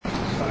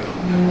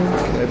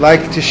I'd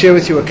like to share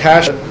with you a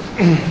kasha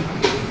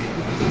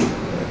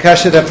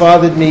that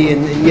bothered me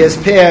in years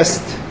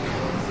past.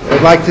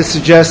 I'd like to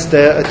suggest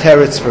a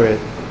teretz for it.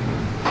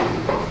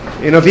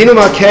 In Avinu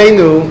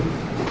Malkeinu,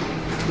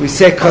 we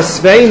say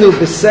Kosveinu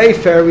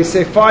b'Sefer, we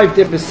say 5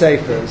 different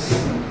Sefers.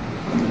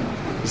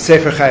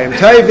 B'Sefer Chaim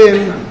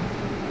Tovim,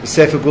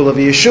 B'Sefer Gula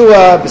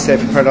v'Yeshua,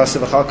 B'Sefer Parnasa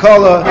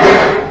v'Chalkala,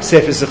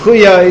 B'Sefer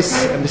Zechuyos,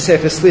 and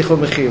B'Sefer Slichu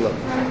Mechila.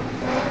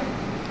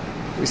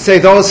 We say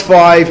those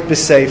 5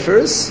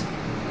 B'Sefers.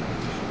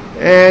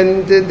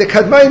 And the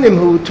Kadmainim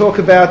who talk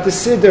about the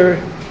Siddur,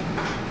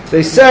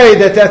 they say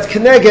that that's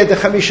Keneged the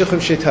Chamisha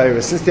Chumshei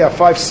Torah. Since there are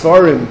 5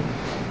 Svarim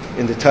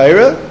in the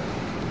Torah,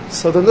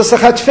 so the Nusach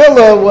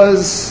HaTfilah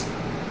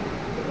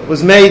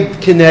was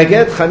made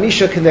Keneged,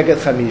 Chamisha Keneged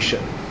Chamisha.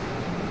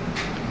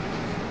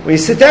 When you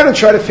sit down and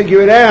try to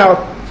figure it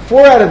out,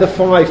 4 out of the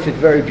 5 fit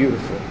very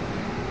beautifully.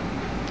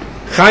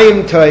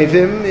 Chaim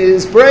Tovim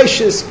is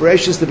Bereshis.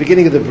 Bereshis is the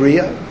beginning of the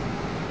Bria,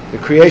 the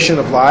creation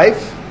of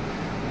life.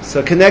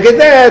 So Keneged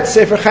that,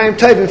 Sefer Chaim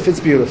Tovim fits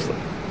beautifully.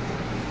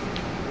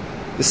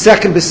 The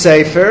second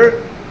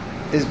B'Sefer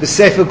is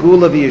B'Sefer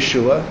Gula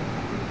v'Yeshua.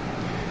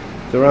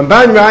 The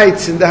Ramban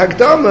writes in the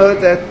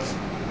Hagdama that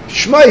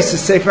Shmais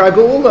is Sefer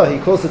HaGeula. He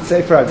calls it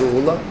Sefer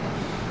HaGeula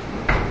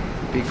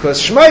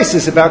because Shmais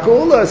is about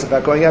Geula, it's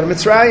about going out of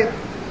Mitzrayim.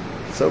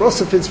 So it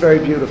also fits very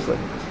beautifully.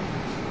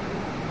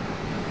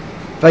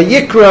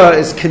 Vayikra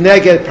is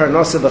Keneged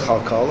Parnasa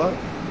v'Chalkala.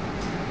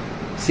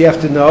 So you have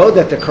to know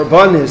that the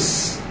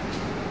Karbanis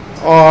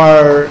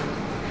are,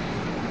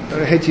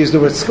 I hate to use the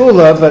word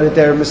skula, but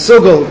they're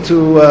mesugel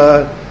to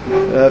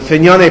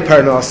Finyane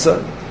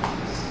Parnasa.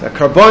 The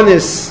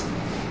Karbanis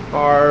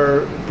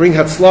bring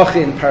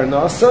Hatzlacha in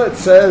Parnasa. It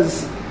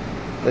says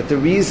that the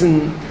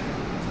reason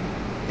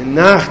in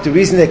Nach, the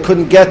reason they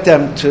couldn't get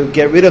them to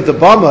get rid of the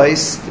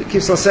Bamais, it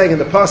keeps on saying in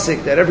the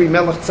Pasuk that every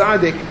Melech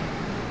Tzaddik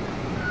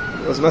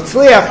was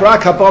Matzliach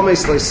Rak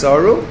HaBamais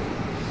Leisaru,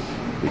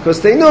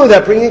 because they know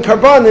that bringing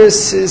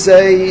Karbanis is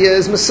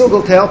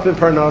Mesugel to help in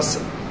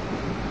Parnasa.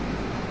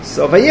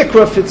 So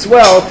Vayikra fits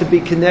well to be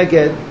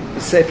Keneged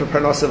the Sefer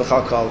Parnasa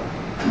v'Chalkala.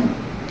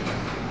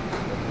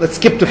 Let's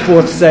skip the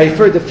 4th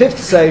Sefer. The 5th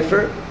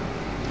Sefer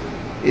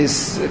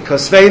is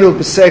Kosveinu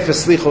b'Sefer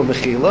Slichu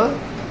Mechila,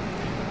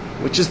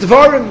 which is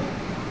Devarim.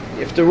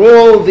 After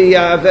all the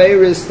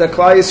Aveiros that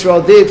Klal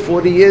Yisrael did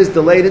 40 years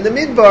delayed in the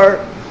Midbar,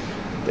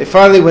 they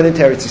finally went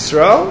into Eretz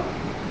Yisrael.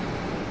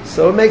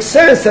 So it makes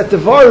sense that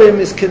Devarim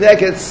is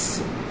Keneged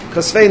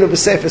Kosveinu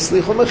b'Sefer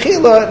Slichu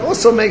Mechila. It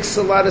also makes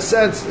a lot of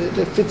sense.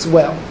 It fits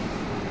well.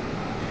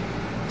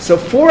 So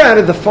 4 out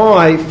of the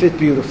 5 fit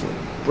beautifully.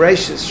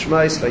 Bereshis,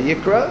 Shmais,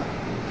 Vayikra,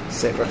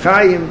 Sefer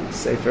Chaim,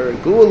 Sefer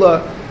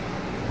Gula,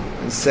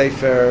 and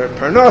Sefer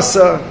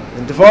Parnasa,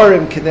 and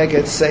Devarim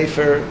Keneged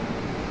Sefer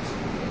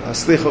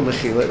Slichu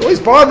Mechila. It always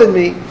bothered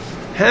me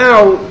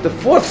how the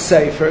 4th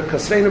Sefer,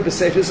 Kosveinu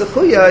b'Sefer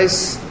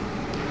Zechuyos,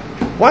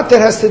 what that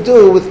has to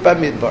do with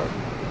Bamidbar.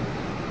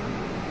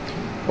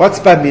 What's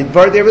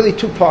Bamidbar? There are really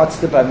 2 parts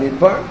to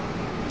Bamidbar.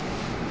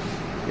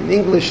 In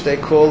English they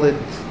call it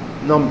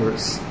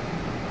numbers.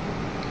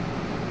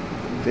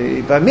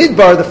 The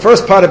Bamidbar, the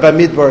first part of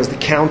Bamidbar is the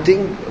counting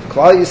of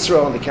Klal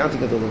Yisrael and the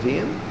counting of the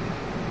Leviim.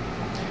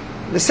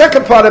 The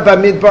second part of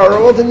Bamidbar are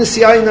all the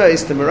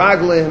Nisyanos, the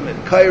Meraglim and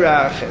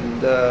Kairach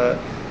and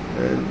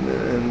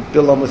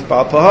Bilam with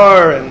Baal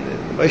Pahar and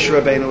Moshe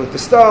Rabbeinu with the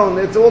stone.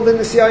 It's all the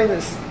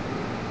Nisyanos.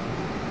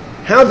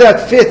 How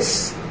that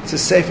fits to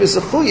Sefer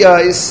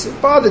Zechuyos,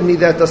 it bothered me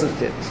that doesn't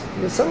fit. I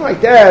mean, something like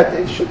that,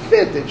 it should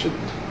fit. It should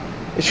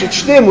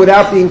shtim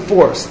without being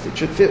forced. It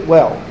should fit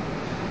well.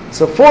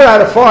 So 4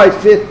 out of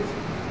 5 fit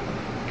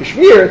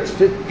Kashmir,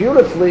 fit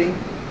beautifully.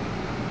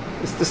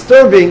 It's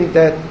disturbing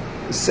that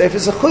Sefer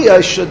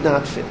Zechuyos should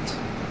not fit.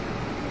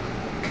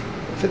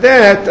 For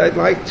that, I'd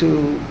like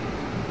to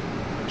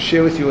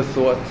share with you a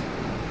thought.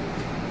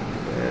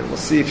 And we'll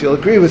see if you'll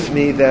agree with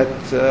me that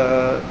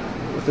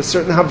with a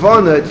certain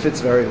Havana, it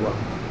fits very well.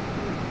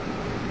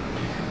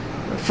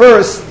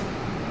 First,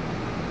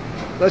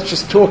 let's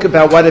just talk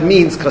about what it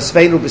means,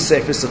 Kosveinu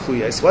b'Sefer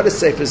Zechuyos. What is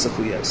Sefer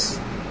Zechuyos?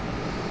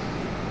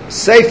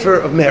 Sefer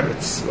of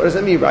merits. What does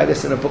that mean? Write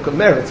us in a book of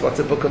merits. What's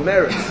a book of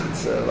merits?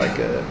 It's like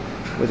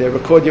where they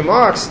record your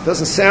marks. It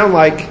doesn't sound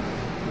like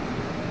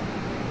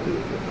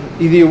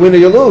either you win or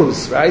you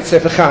lose, right?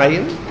 Sefer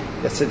Chaim,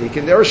 that's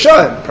Tzadikim, they're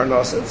Rishon.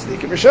 Parnasa,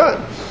 Tzadikim, Rishon.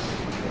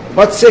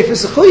 What's Sefer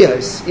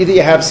Zechuyos? Either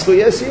you have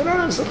Zechuyos or you don't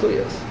have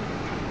Zechuyos.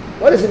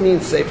 What does it mean,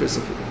 Sefer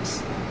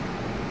Zechuyos?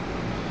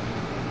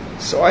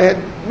 So I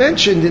had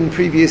mentioned in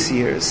previous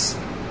years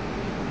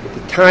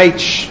the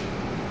taich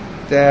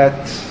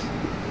that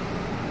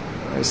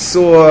I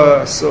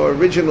saw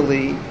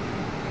originally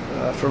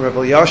from Rebbe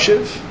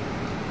Yashiv,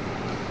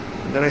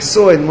 and then I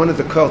saw in one of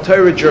the Kol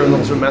Torah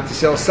journals where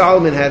Matisyahu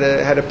Salomon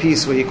had a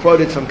piece where he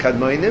quoted from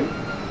Kadmainim.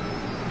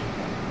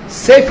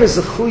 Sefer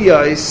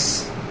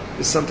Zechuyos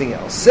is something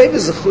else. Sefer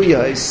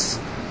Zechuyos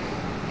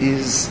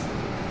is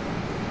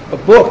a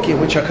book in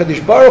which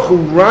HaKadosh Baruch Hu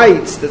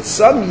writes that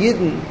some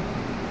Yidden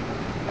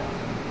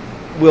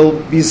will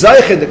be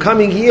Zayich in the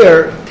coming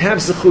year to have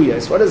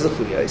Zechuyos. What is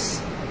Zechuyos?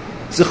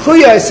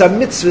 Zechuyos are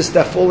mitzvahs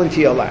that fall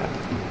into your lap.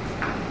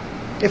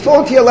 They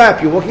fall into your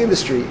lap. You're walking in the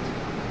street.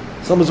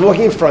 Someone's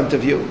walking in front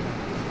of you,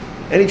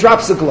 and he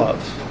drops the glove.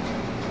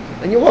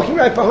 And you're walking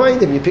right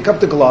behind him. You pick up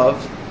the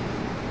glove.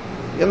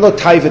 You have no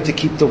taiva to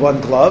keep the one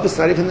glove. It's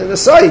not even in the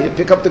side. You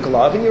pick up the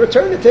glove and you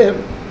return it to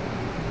him.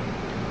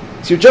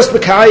 So you're just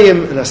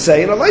Mekayim an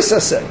asay and a leis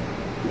asay.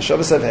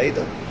 Shabbos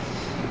Aveda.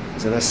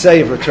 It's an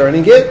asay of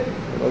returning it.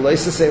 And a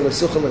leis asay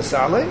l'sucha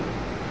l'saleh.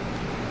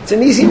 It's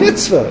an easy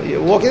mitzvah.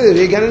 You walk in,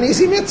 you get an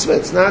easy mitzvah.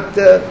 It's not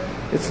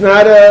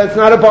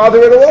a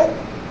bother at all.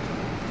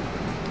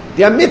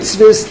 There are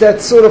mitzvahs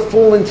that sort of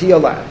fall into your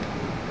lap.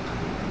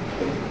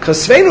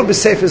 Kasveinu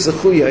b'sefer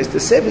zechuyos. The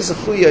sefer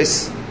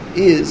zechuyos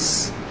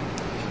is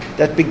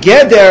that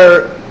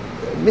begeder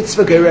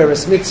mitzvah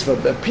gereres mitzvah.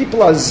 That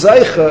people are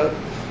zeicha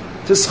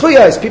to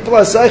zechuyos. People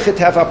are zeicha to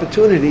have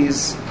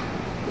opportunities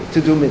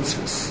to do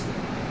mitzvahs.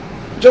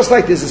 Just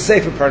like there's a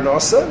sefer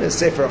parnasa, there's a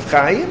sefer of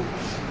chayim,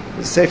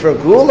 there's a sefer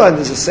of gula, and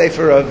there's a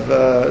sefer of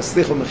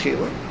slichul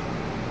mechila.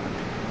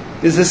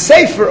 There's a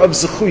sefer of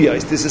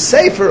zechuyos. There's a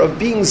sefer of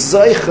being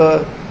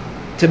zeicha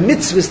to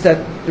mitzvahs that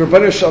the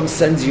Rebbeinu Shalom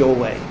sends you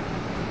away.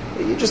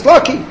 You're just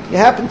lucky. You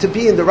happen to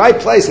be in the right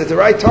place at the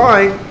right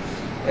time,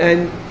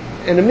 and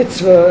a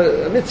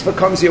mitzvah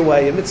comes your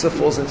way. A mitzvah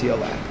falls into your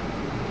lap.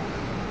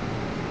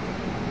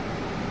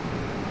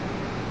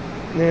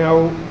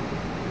 Now,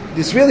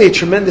 there's really a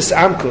tremendous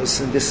amkus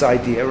in this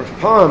idea. Rav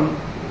Pam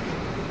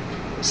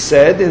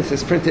said, and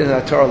it's printed in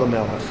Atar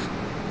Lamelech,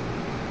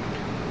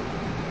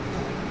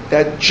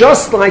 that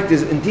just like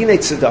this in Dinei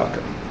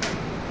Tzedakah,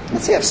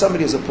 let's say you have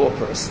somebody who's a poor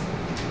person.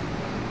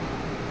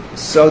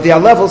 So there are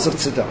levels of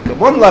tzedakah.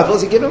 One level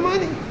is you give him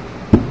money.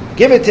 You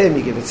give it to him,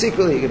 you give it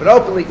secretly, you give it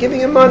openly, giving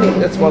him money.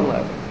 That's one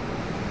level.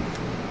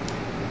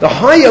 The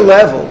higher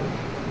level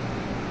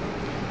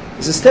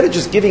is instead of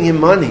just giving him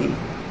money,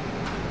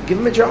 give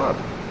him a job.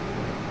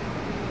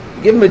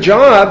 You give him a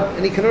job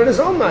and he can earn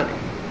his own money.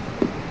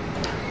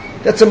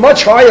 That's a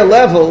much higher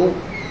level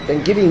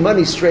than giving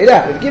money straight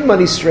out. If you give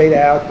money straight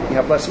out, you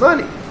have less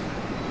money.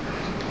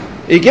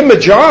 If you give him a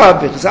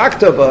job, it's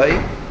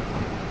aktabai,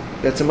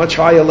 that's a much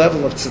higher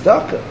level of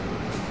tzedakah.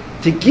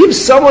 To give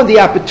someone the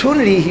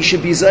opportunity, he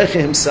should be zeicha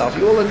himself.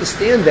 You all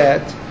understand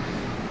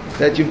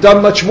that you've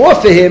done much more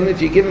for him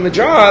if you give him a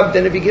job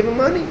than if you give him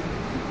money.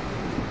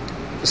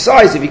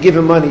 Besides, if you give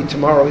him money,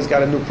 tomorrow he's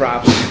got a new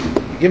problem.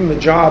 You give him a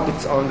job,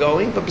 it's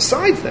ongoing. But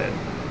besides that,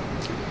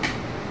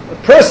 a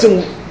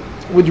person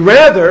would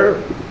rather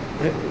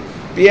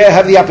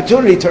have the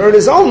opportunity to earn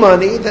his own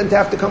money than to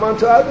have to come on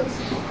to others.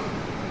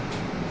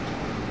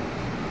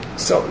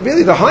 So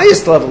really the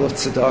highest level of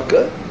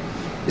tzedakah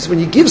is when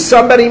you give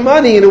somebody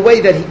money in a way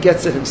that he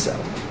gets it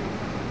himself.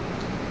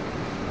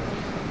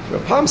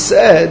 Rav Pam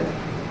said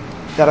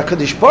that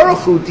HaKadosh Baruch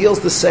Hu deals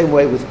the same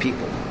way with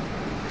people.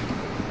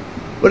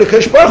 But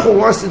HaKadosh Baruch Hu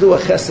wants to do a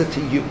chesed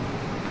to you.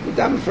 You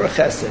daven for a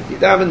chesed. You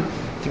daven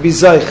to be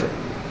zeicha.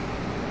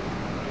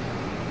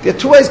 There are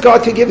two ways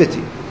God can give it to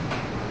you.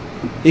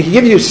 He can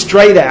give you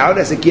straight out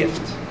as a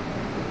gift.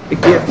 A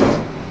gift.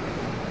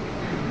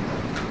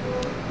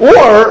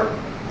 Or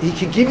He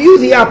can give you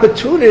the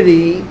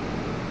opportunity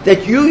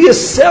that you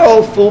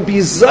yourself will be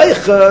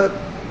zeicha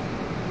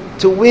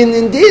to win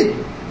in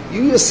din.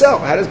 You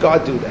yourself. How does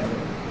God do that?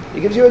 He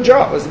gives you a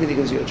job. What does it mean He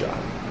gives you a job?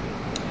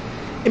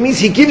 It means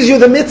He gives you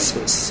the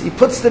mitzvahs. He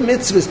puts the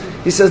mitzvahs.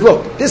 He says,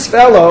 look, this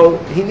fellow,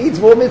 he needs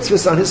more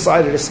mitzvahs on his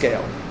side of the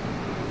scale.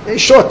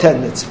 He's short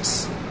 10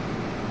 mitzvahs.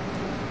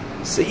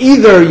 So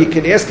either you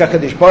can ask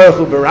HaKadosh Baruch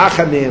Hu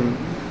berachamim,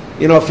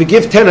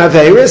 forgive 10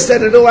 averis,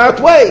 and it'll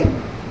outweigh.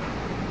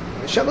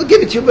 Hashem will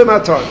give it to you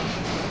b'matar.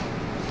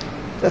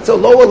 That's a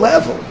lower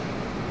level.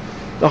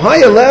 The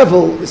higher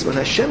level is when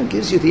Hashem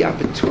gives you the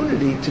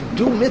opportunity to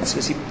do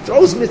mitzvahs. He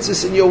throws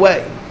mitzvahs in your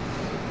way.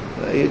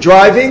 You're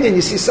driving and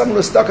you see someone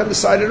who's stuck on the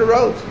side of the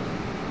road.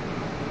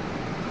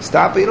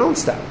 Stop or you don't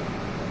stop.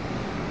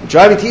 You're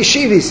driving to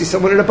yeshiva, you see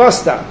someone at a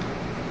bus stop.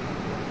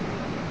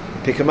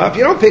 Pick him up,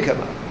 you don't pick him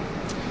up.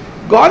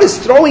 God is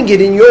throwing it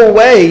in your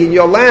way, in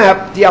your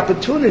lap, the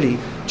opportunity.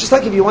 Just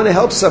like if you want to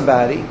help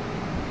somebody,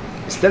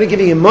 instead of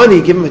giving him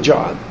money, give him a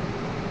job.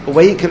 A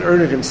way he can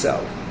earn it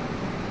himself.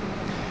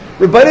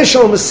 Rebbeinu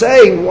Shalom is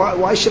saying,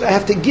 why should I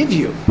have to give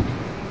you?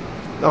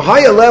 The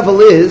higher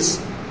level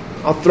is,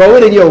 I'll throw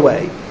it in your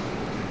way.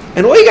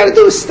 And all you got to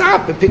do is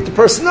stop and pick the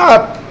person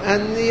up,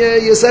 and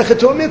you're zeicha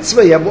to a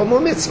mitzvah. You have one more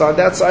mitzvah on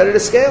that side of the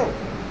scale.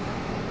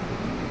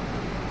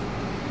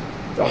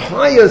 The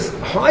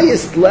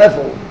highest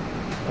level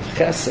of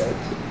chesed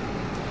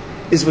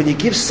is when you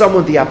give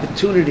someone the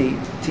opportunity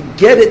to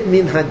get it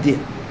min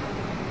hadin,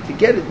 to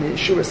get it min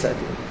shuras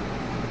hadin.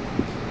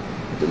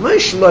 The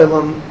Moshe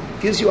Loilam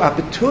gives you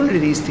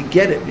opportunities to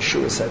get it min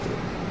shuras hadin.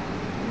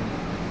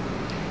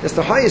 That's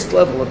the highest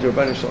level of the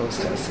Rebbeinu Shalom's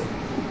chesed.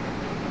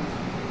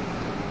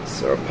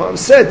 So Rav Pam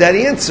said that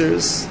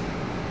answers.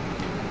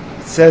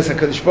 It says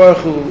HaKadosh Baruch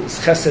Hu is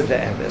chesed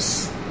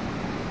ve'emes.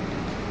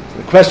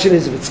 The question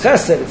is, if it's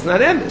chesed, it's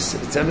not emes.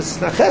 If it's emes,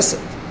 it's not chesed.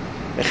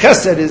 And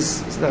chesed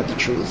is not the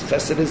truth.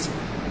 Chesed is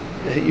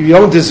you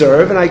don't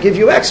deserve, and I give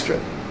you extra.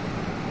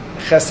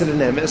 Chesed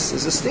and emes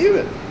is a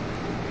stira.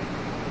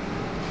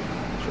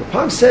 So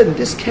Rapam said in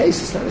this case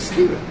it's not a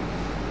stira.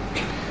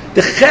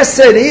 The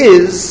chesed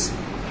is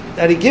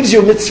that he gives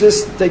you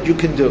mitzvahs that you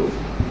can do.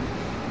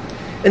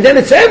 And then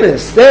it's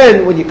emes.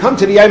 Then when you come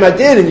to the Yom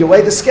Adin and you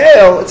weigh the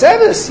scale, it's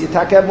emes. You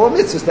have more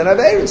mitzvahs than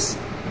averis.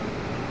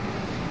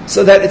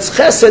 So that it's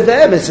chesed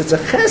emes. It's a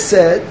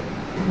chesed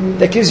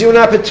that gives you an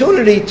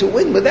opportunity to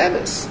win with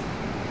emes.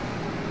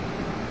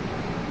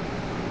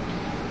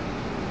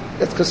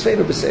 That's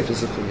kosfeinu b'sefer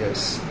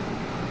zechuyos.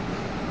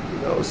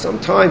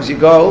 Sometimes you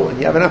go and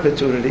you have an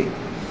opportunity,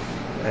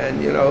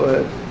 and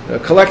a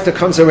collector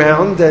comes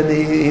around and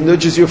he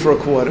nudges you for a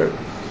quarter,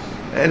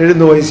 and it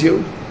annoys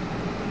you.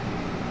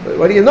 But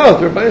what do you know?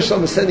 The Rebbeinu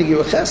Shalom is sending you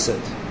a chesed.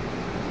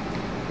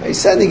 He's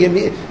sending him.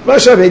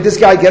 Moshe, this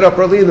guy get up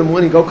early in the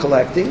morning, go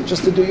collecting,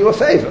 just to do you a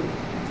favor.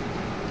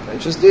 And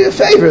just do you a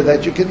favor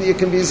that you can be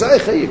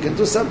zeicha, you can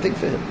do something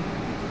for him.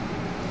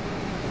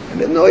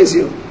 And it annoys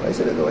you. Why is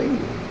it annoying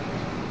you?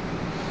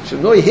 It should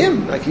annoy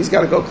him, like he's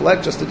got to go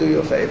collect just to do you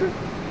a favor.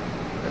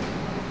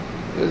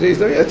 He's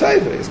doing you a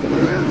favor. He's coming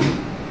around.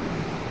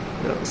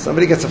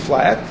 Somebody gets a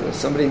flat, or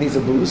somebody needs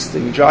a boost,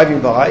 and you're driving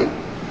by.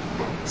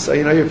 So,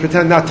 you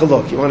pretend not to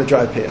look. You want to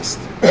drive past.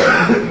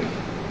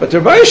 But the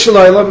Rebbeinu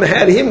Shalom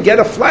had him get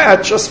a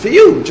flat just for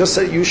you, just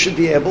so you should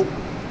be able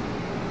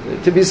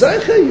to be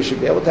zeicha. You should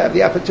be able to have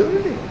the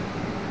opportunity.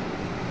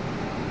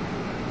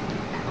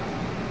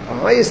 The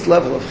highest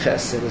level of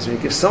chesed is when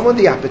you give someone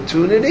the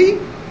opportunity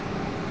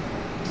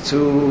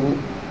to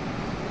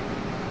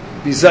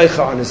be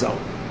zeicha on his own.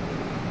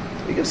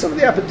 You give someone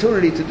the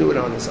opportunity to do it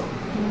on his own.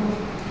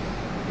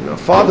 A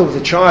father with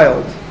a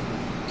child,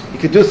 you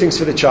could do things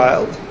for the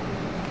child,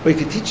 or you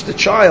could teach the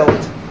child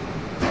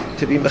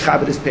to be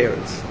mechabed his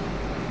parents.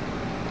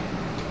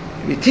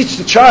 If you teach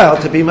the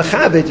child to be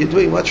mechabed, you're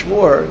doing much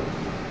more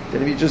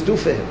than if you just do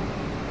for him.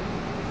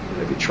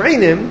 If you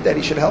train him that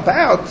he should help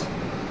out,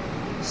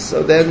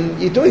 so then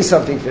you're doing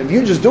something for him. If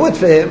you just do it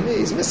for him,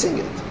 he's missing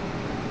it.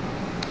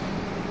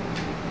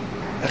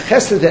 A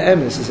chesed de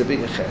emes is a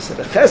bigger chesed.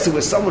 A chesed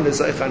where someone is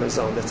zeich on his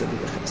own, that's a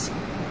bigger chesed.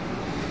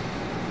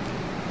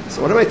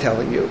 So what am I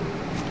telling you?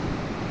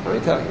 What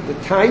am I telling you? The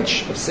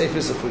taich of Sefer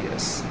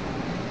Zechuyos.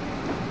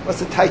 What's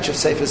the taich of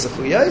Sefer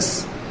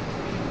Zechuyos?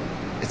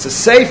 It's a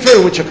Sefer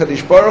in which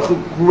HaKadosh Baruch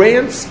Hu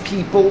grants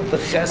people the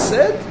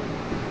chesed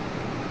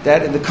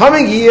that in the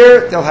coming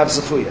year they'll have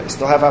Zechuyos,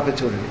 they'll have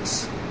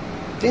opportunities.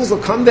 Things will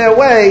come their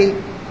way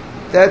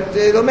that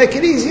it'll make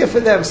it easier for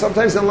them.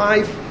 Sometimes in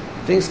life,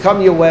 things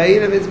come your way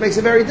and it makes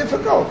it very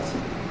difficult.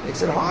 It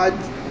makes it hard.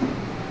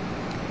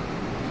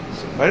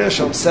 So Rebbeinu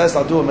Shalom says,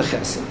 I'll do him a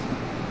chesed.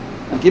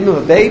 Give him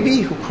a baby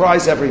who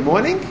cries every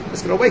morning.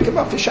 It's going to wake him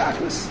up for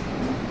Shacharis.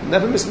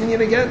 Never miss minyan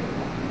again.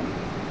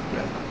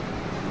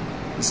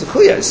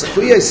 Zechuyos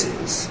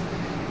is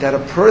that a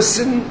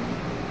person,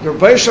 the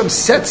Rebbeinu Shalom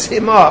sets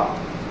him up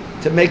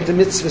to make the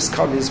mitzvahs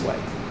come his way.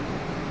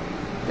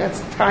 That's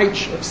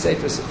taich of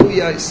Sefer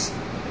Zechuyos,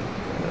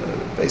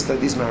 based on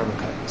these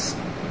Maramachayos.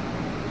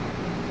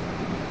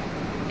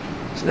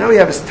 So now we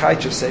have his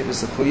taich of Sefer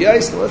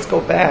Zechuyos. Now let's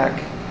go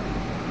back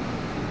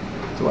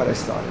to what I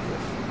started with.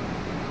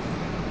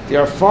 There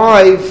are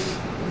 5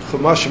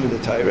 chumashim in the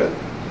Torah,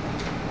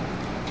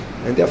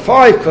 and there are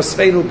 5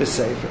 kosfeinu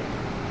b'sefer.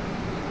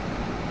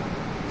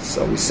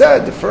 So we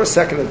said the first,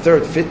 second, and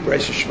third fit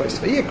Bereishis Shmos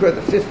Vayikra,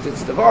 the fifth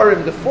it's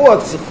Devarim, the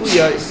fourth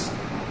Zechuyos.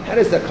 How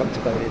does that come to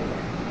Bamidbar?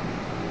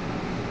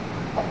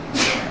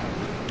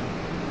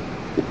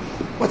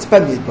 What's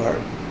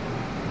Bamidbar?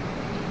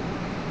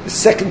 The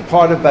second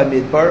part of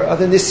Bamidbar are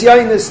the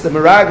Nisyanis, the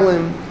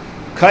Meraglim,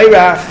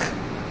 Kairach,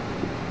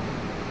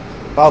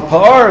 Baal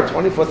Pa'ar,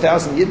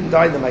 24,000 Yidden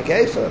died in the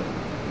Magefa.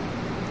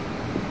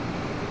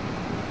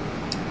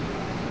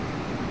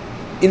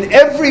 In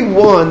every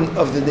one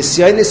of the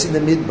Nisyanis in the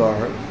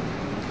Midbar,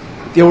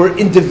 there were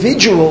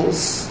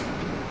individuals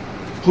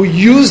who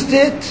used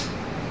it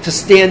to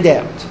stand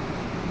out,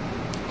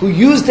 who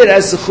used it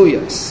as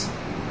Zechuyos.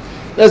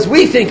 As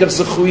we think of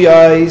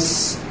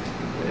Zechuyos,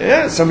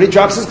 somebody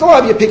drops his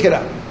glove, you pick it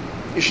up.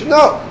 You should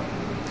know.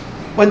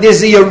 When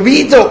there's a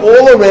Yerida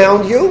all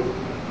around you,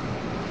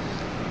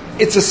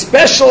 it's a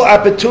special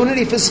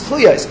opportunity for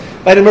Zechuyos.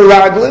 By the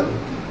Meraglim,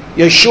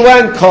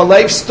 Yeshua and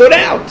Kalev stood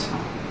out.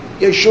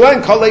 Yeshua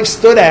and Kalev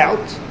stood out.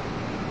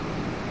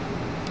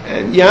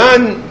 And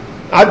Yan,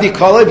 Abdi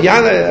Kalev,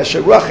 Yan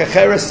Asheruach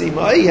Echeres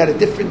Imai, he had a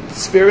different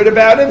spirit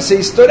about him, so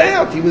he stood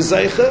out. He was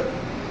Zeicha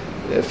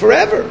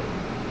forever.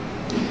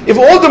 If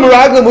all the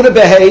Meraglim would have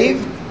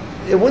behaved,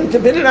 it wouldn't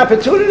have been an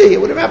opportunity. It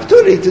would have been an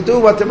opportunity to do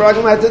what the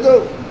Meraglim had to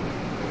do.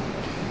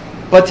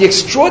 But the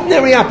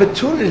extraordinary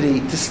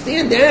opportunity to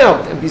stand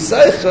out and be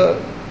Zeicha,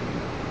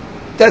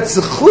 that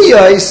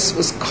Zechuyos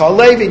was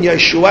Kalev and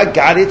Yeshua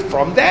got it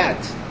from that.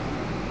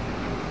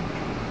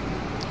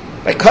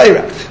 By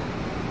Kairach.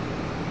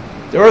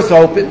 The earth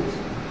opened,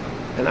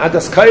 and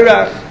Adas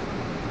Kairach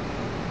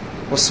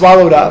was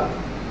swallowed up.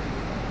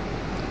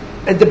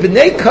 And the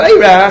Bnei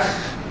Kairach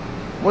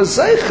was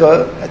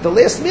Zeicha at the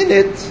last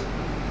minute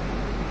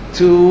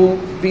to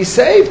be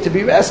saved, to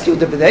be rescued.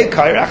 The Bnei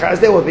Kairach, as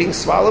they were being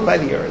swallowed by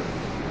the earth,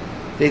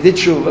 they did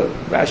Tshuva.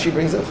 Rashi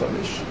brings a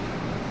Chumash.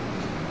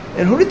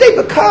 And who did they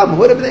become?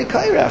 Who are the Bnei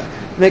Kairach?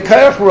 Bnei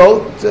Kairach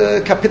wrote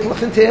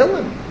Kapitlach in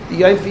Tehillim, the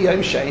Yom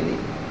V'Yom Sheni.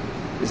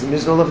 Is the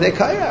Miznol of Bnei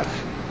Kairach.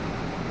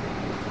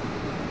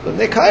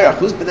 Bnei Kairach,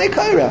 who's Bnei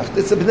Kairach?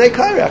 It's the Bnei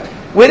Kairach.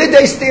 Where did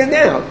they stand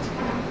out?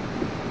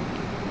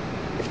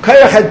 If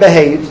Kairach had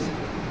behaved,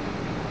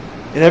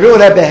 and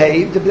everyone had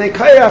behaved, the Bnei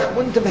Kairach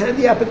wouldn't have had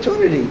the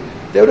opportunity.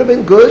 They would have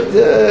been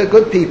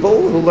good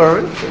people who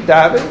learned,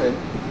 daven, and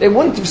they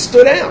wouldn't have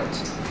stood out.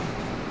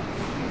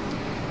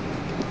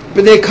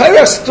 Bnei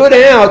Kairach stood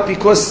out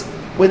because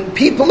when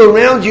people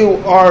around you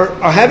are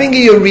having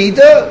a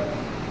yerida,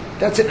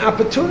 that's an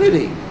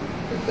opportunity.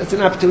 That's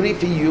an opportunity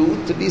for you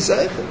to be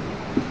zeicha.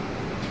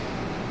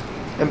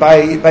 And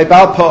by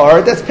Baal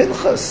Pa'ar, that's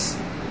Pinchas.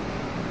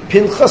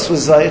 Pinchas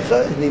was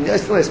zeicha, and in the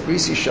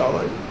Brisi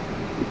Shalom.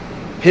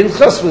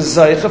 Pinchas was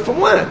zeicha from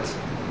what?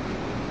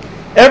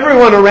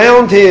 Everyone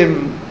around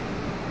him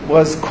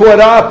was caught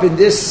up in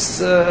this,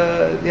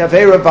 the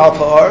Aveira Baal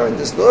Pa'ar, in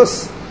this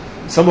nus.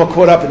 Some were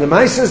caught up in the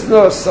Maises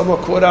nus, some were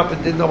caught up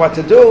and didn't know what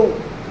to do.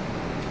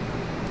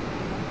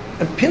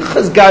 And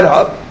Pinchas got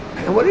up,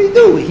 and what did he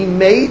do?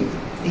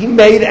 He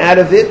made out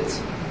of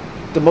it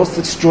the most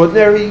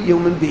extraordinary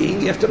human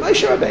being after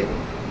Moshe Rabbeinu.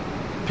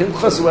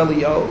 Pinchas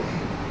Eliyahu.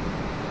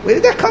 Where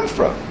did that come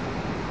from?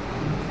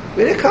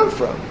 Where did it come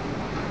from?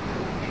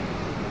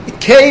 It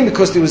came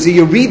because there was a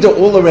Yerida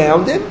all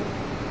around him.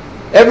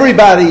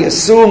 Everybody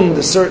assumed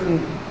a certain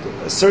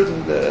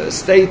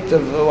state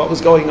of what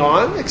was going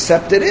on,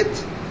 accepted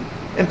it,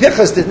 and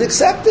Pinchas didn't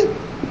accept it.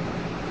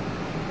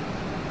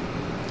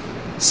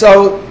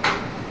 So,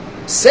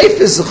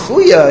 Sefer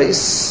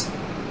Zechuyos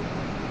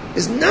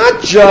is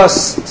not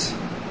just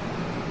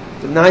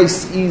the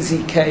nice,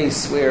 easy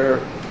case where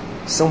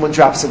someone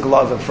drops a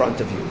glove in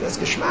front of you. That's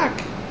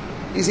geschmack.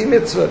 Easy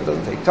mitzvah. It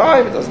doesn't take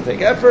time. It doesn't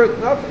take effort.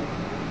 Nothing.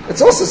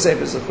 It's also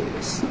Sefer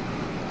Zechuyos.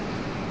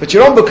 But you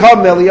don't become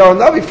Eliyahu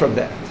Navi from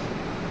that.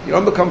 You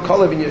don't become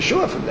Kalev and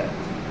Yeshua from that.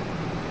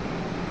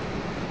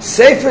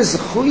 Sefer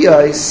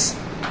Zechuyos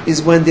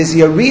is when there's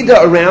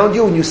Yerida around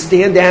you and you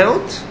stand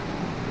out.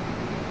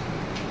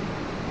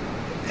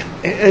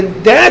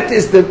 And that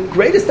is the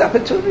greatest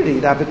opportunity,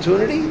 the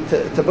opportunity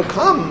to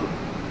become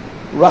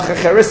Racha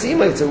Cheres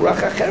Ima. It's a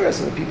Racha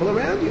Cheres and the people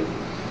around you.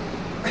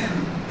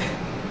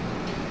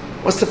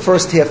 What's the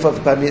first half of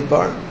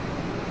Bamidbar?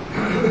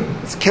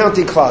 It's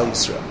counting Klal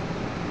Yisrael.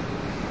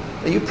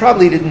 Now you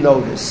probably didn't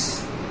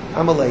notice.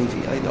 I'm a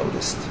Levi, I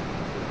noticed.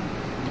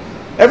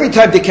 Every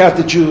time they count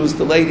the Jews,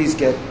 the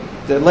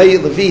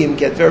Levim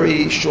get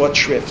very short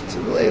shrift. The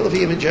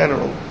Levim in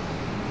general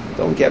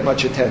don't get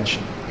much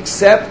attention.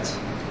 Except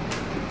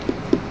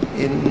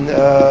in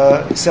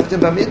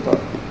Bamidbar.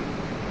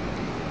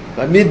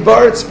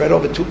 Bamidbar, it's spread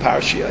over 2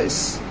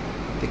 parashiyos.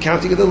 The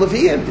counting of the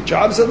Leviim, the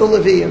jobs of the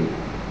Leviim.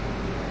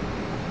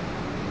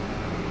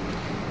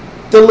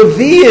 The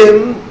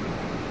Leviim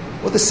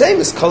were the same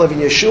as Kalev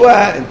and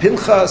Yeshua and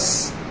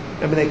Pinchas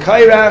and Bnei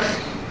Kairach.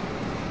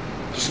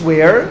 Just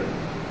where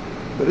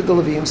did the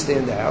Leviim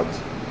stand out?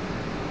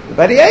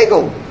 By the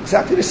Egel,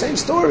 exactly the same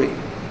story.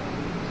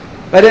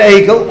 By the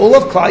Egel, all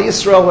of Klal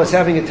Yisrael was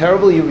having a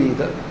terrible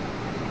Yerida.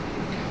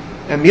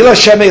 And Mila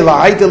Shem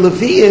Elai, the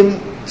Leviim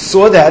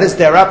saw that as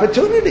their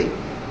opportunity.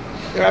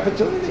 Their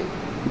opportunity.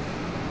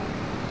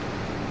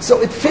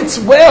 So it fits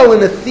well in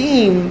the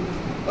theme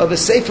of a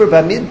Sefer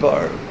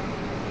Bamidbar.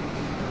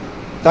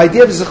 The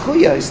idea of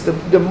Zechuyos,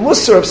 the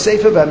Musar of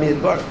Sefer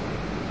Bamidbar,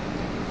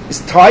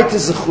 is tied to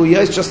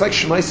Zechuyos, just like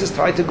Shemais is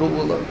tied to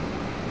Geula.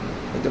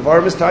 And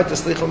Devarim is tied to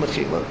Slicha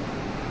Mechila.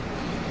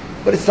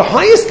 But it's the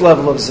highest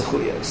level of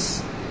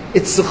Zechuyos.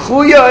 It's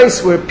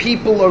Zechuyos where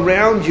people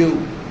around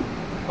you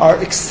are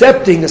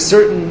accepting a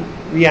certain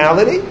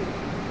reality,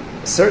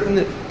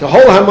 the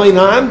whole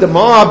Hamoinam, the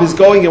mob is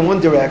going in one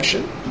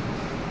direction.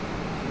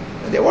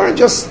 And they weren't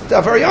just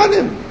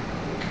Avaryanim.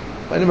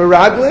 By the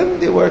Meraglim,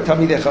 they were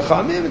Talmidei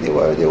Chachamim,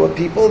 they were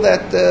people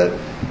that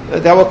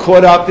were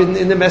caught up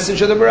in the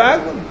message of the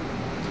Meraglim.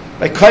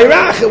 By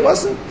Kairach, it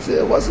wasn't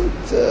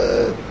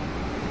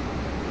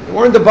they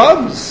weren't the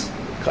bums.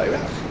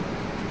 Kairach.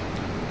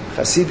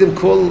 Hasidim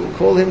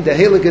call him the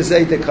Heilige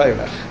Gezei de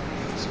Kairach.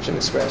 Such an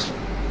expression.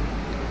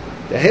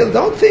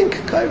 Don't think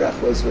Kairach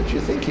was what you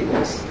think he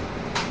was.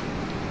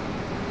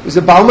 He was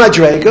a Baal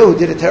Madrega who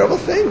did a terrible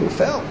thing, who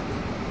fell.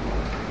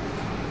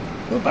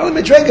 Well, Baal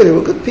Madrega, they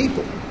were good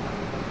people.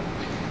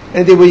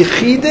 And they were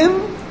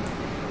Yechidim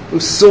who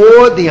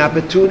saw the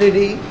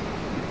opportunity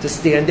to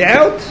stand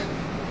out.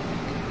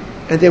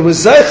 And there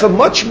was Zeicha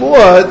much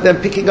more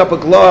than picking up a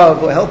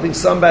glove or helping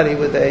somebody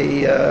with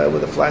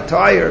a flat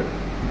tire.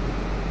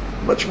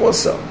 Much more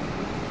so.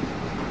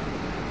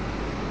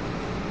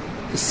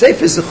 The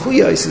Sefer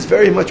Zechuyos is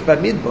very much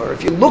Bamidbar.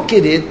 If you look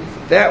at it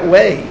that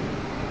way,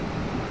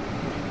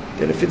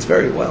 then it fits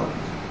very well.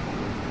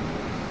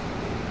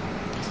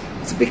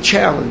 It's a big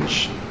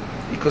challenge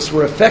because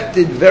we're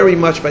affected very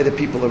much by the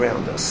people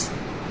around us.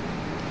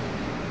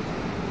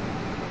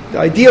 The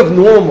idea of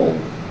normal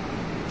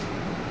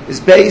is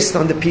based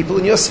on the people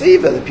in your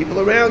sviva, the people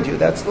around you.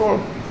 That's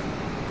normal.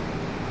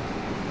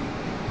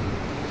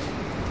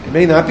 It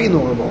may not be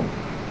normal,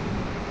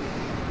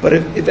 but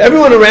if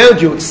everyone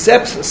around you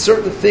accepts a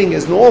certain thing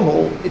as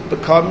normal, it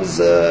becomes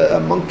a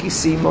monkey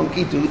see,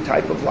 monkey do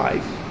type of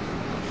life,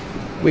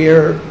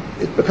 where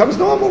it becomes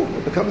normal.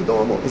 It becomes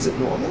normal. Is it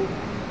normal?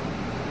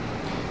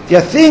 There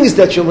are things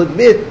that you'll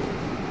admit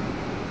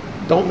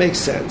don't make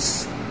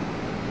sense.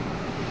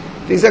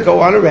 Things that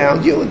go on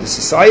around you, in the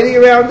society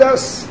around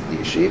us, the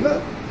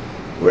yeshiva,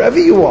 wherever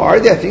you are,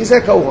 there are things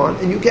that go on,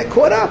 and you get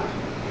caught up.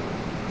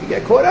 You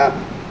get caught up.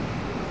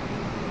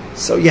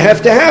 So you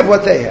have to have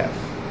what they have.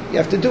 You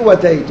have to do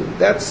what they do.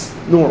 That's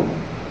normal.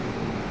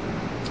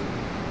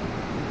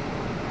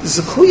 The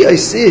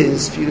zechuyos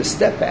is for you to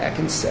step back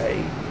and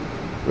say,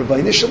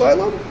 Rabbeinu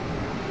Shalom.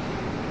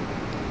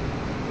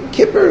 In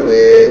Kippur,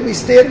 we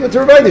stand with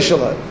Rabbeinu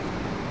Shalom.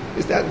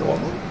 Is that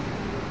normal?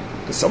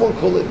 Does someone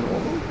call it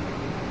normal?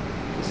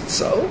 Is it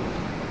so?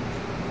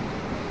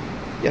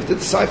 You have to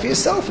decide for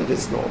yourself if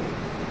it's normal.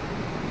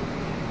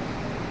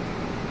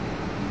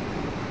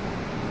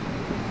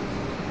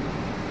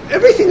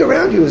 Everything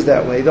around you is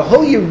that way. The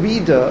whole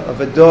Yerida of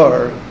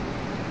Adar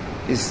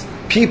is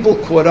people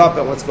caught up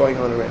at what's going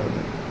on around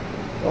them.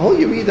 The whole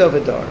Yerida of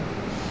Adar.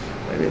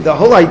 I mean, the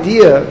whole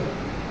idea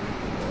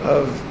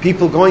of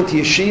people going to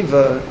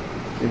yeshiva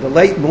in the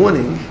late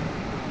morning,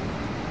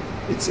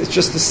 it's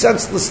just a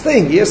senseless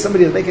thing. You hear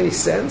somebody doesn't make any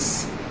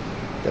sense?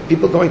 That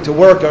people going to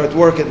work are at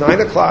work at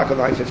 9 o'clock or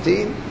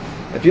 9:15,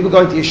 and people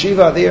going to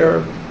yeshiva are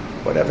there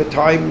whatever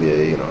time,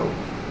 it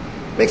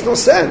makes no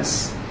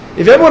sense.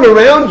 If everyone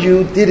around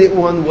you did it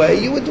one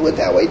way, you would do it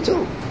that way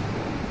too.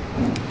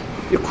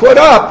 You're caught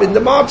up in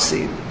the mob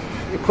scene.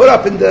 You're caught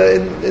up in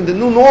the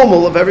new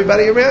normal of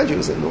everybody around you.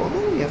 Is it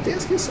normal? You have to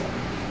ask yourself.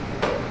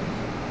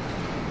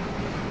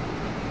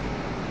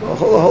 Well,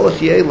 whole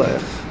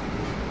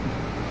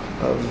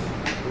of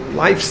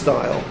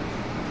lifestyle,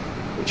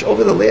 which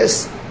over the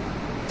last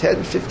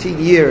 10, 15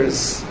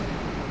 years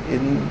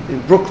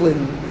in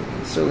Brooklyn,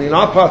 certainly in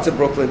our parts of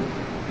Brooklyn,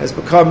 has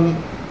become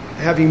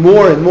having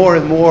more and more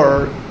and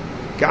more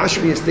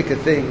gashmiistic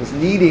things,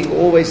 needing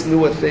always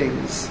newer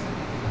things.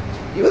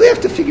 You really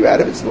have to figure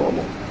out if it's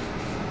normal.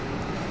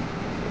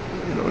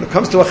 When it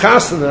comes to a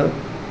HaChanah,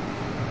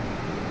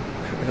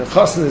 and a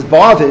chassan is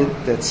bothered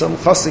that some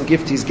chassan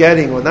gift he's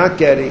getting or not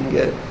getting,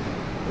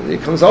 he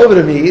comes over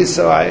to me,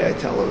 so I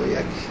tell him,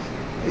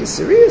 are you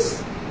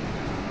serious?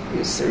 Are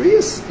you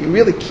serious? You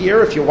really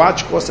care if your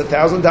watch costs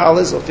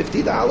 $1,000 or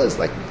 $50?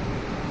 Like,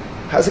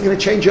 how's it going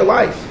to change your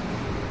life?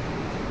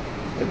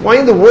 Like, why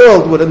in the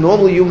world would a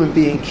normal human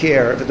being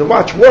care if the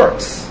watch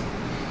works?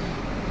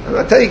 I'm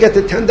not telling you get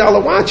the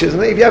 $10 watches.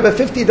 Maybe you have a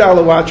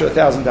 $50 watch or a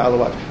 $1,000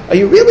 watch. Are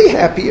you really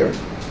happier?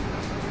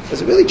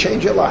 Does it really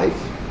change your life?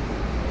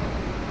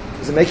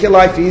 Does it make your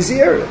life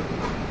easier?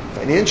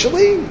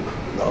 Financially?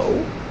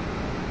 No.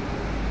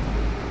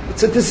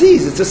 It's a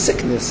disease. It's a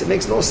sickness. It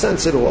makes no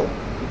sense at all.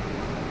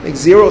 It makes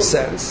zero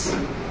sense.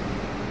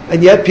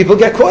 And yet people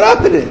get caught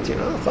up in it,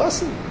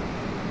 Chassan.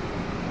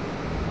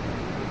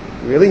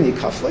 You really need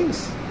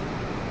cufflinks?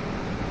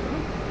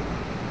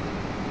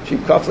 Cheap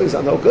cufflinks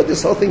are no good.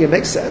 This whole thing, it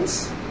makes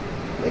sense.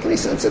 Doesn't make any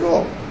sense at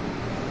all.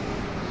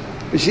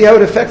 You see how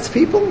it affects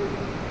people?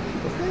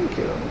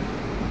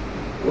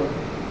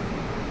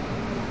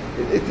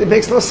 It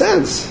makes no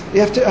sense.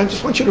 I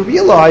just want you to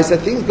realize that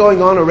things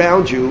going on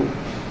around you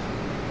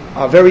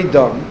are very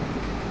dumb.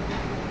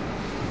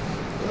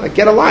 Like,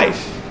 get a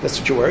life. That's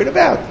what you're worried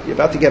about. You're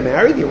about to get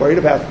married. You're worried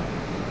about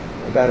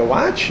a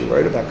watch. You're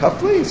worried about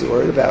cufflinks. You're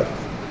worried about,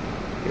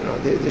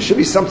 there should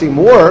be something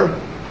more.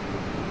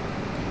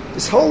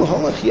 This whole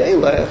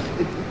achiyelech.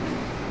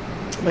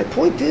 My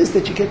point is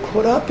that you get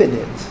caught up in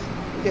it.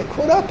 You get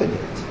caught up in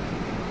it.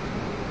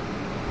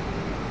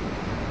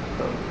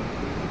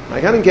 I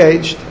got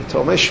engaged. I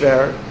told my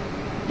shver,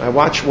 my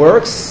watch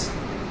works,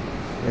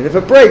 and if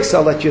it breaks,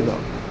 I'll let you know.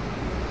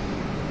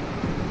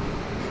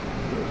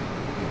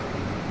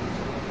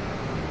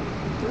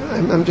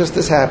 I'm just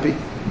as happy.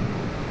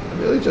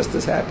 I'm really just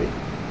as happy.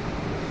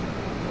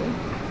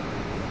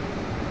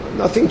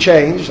 Nothing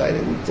changed. I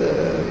didn't,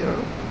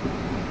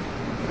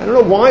 I don't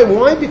know why.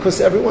 Why?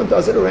 Because everyone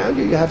does it around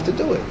you. You have to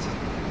do it.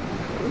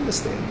 I don't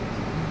understand.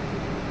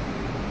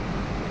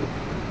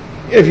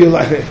 If you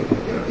like,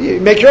 you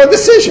make your own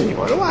decision. You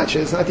want to watch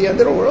it. It's not the end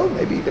of the world.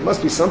 Maybe there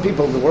must be some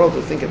people in the world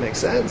who think it makes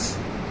sense.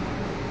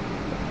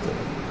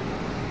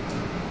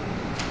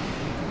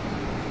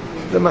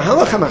 The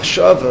Mahalach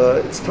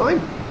HaMachshava, it's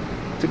time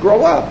to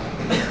grow up.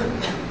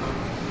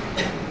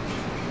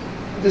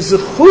 The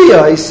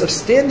zechuyos of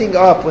standing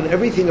up when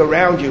everything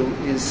around you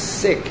is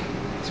sick.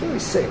 It's really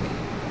sick.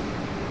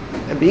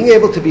 And being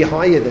able to be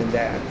higher than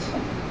that,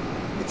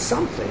 it's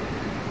something.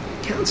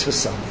 It counts for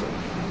something.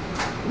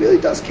 It really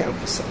does count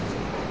for something.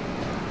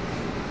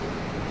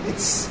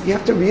 You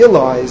have to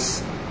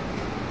realize,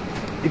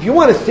 if you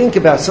want to think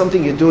about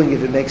something you're doing,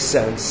 if it makes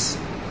sense,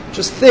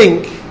 just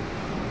think,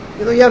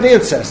 you have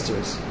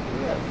ancestors.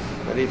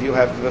 Many of you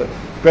have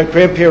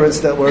great-grandparents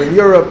that were in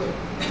Europe.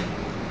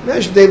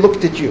 Imagine they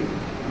looked at you.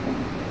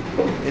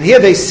 And here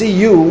they see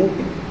you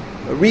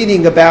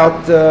reading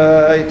about,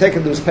 you take a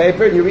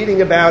newspaper and you're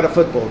reading about a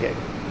football game.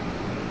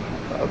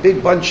 A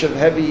big bunch of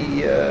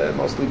heavy,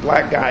 mostly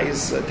black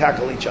guys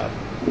tackle each other.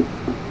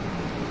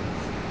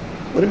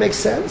 Would it make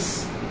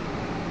sense?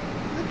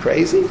 Isn't that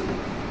crazy?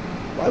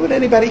 Why would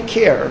anybody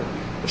care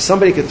if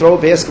somebody could throw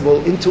a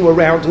basketball into a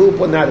round hoop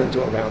or not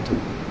into a round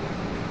hoop?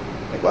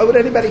 Like, why would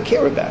anybody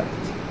care about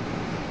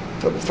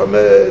it? From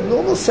a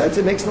normal sense,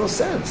 it makes no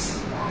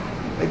sense.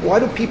 Like, why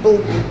do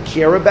people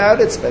care about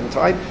it, spend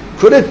time?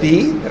 Could it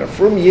be that a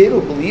frum yid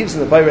who believes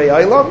in the Bayrei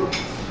Olam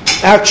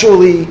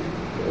actually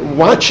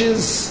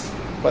watches,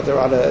 whether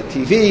on a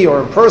TV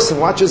or in person,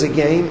 watches a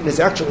game and is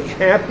actually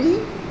happy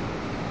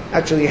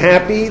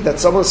that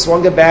someone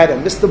swung a bat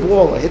and missed the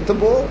ball or hit the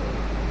ball?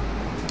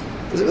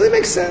 Does it really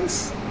make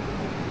sense?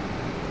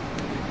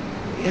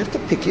 You have to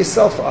pick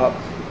yourself up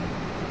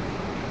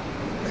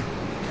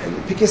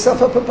and pick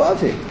yourself up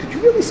above it. Could you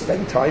really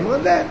spend time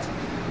on that?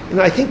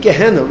 I think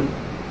Gehenna,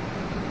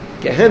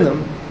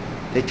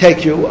 they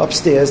take you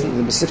upstairs in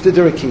the Masifta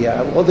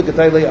Durakiya, all the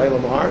Gedalei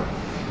Olam are,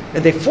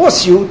 and they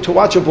force you to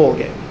watch a ball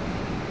game.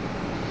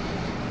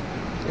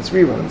 It's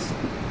reruns.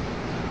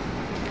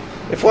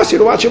 They force you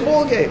to watch a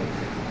ball game.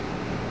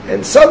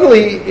 And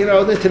suddenly,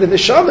 to the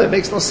neshama, it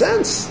makes no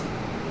sense.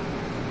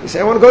 You say,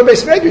 I want to go to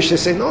Beis Medrash. They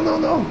say, no.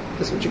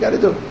 This is what you got to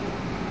do.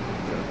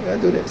 You got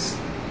to do this.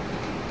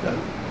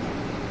 Doesn't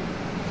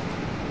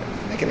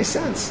make any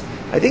sense.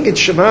 I think in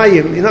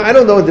Shemayim, I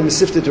don't know in the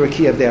Masifta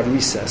Durakiya if they have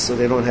recess, or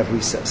they don't have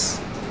recess.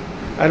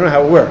 I don't know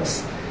how it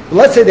works. But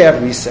let's say they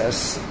have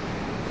recess,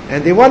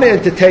 and they want to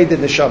entertain the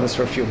neshamas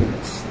for a few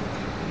minutes.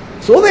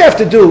 So all they have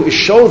to do is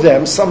show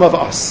them some of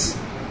us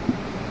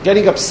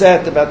getting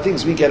upset about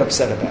things we get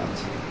upset about.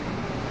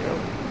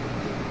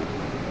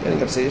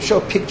 Getting upset. They show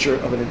a picture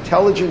of an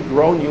intelligent,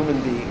 grown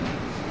human being,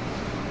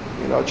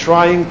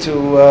 trying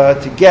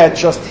to get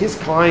just his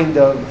kind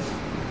of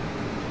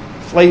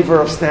flavor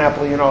of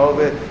Snapple,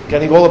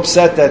 getting all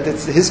upset that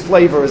his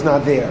flavor is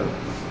not there,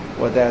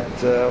 or that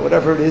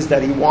whatever it is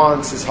that he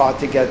wants is hard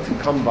to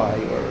come by,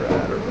 or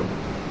I don't know.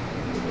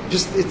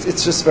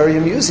 It's just very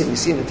amusing. You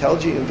see an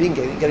intelligent human being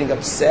getting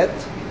upset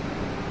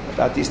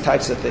about these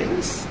types of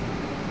things.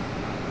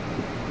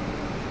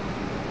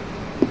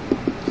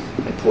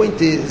 My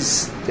point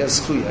is, there's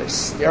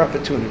zchuyos, there are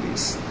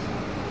opportunities,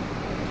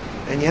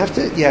 and you have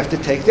to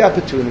take the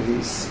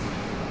opportunities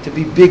to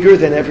be bigger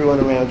than everyone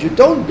around you.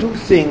 Don't do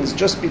things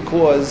just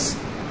because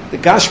the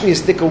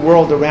Gashmiistic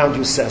world around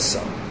you says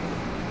so.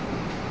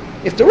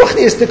 If the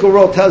Ruchniistic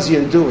world tells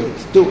you to do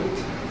it, do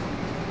it.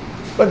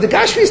 But if the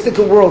Gashmiistic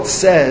world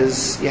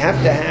says you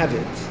have to have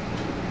it,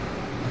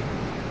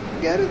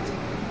 forget it.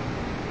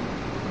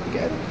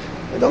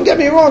 And don't get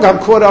me wrong, I'm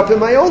caught up in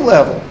my own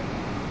level.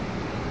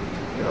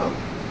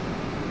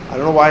 I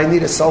don't know why I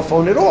need a cell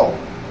phone at all.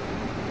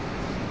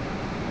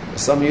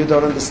 Some of you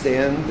don't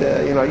understand,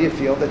 you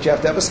feel that you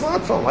have to have a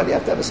smartphone. Why do you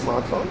have to have a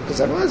smartphone? Because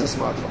everyone has a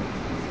smartphone.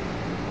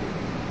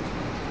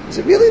 Is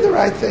it really the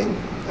right thing?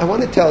 I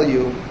want to tell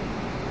you,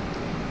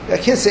 I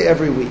can't say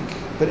every week,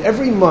 but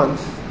every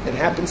month it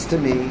happens to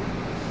me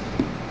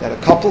that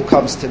a couple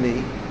comes to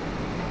me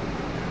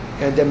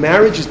and their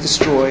marriage is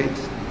destroyed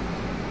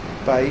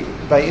by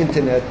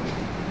internet.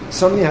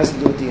 Something has to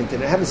do with the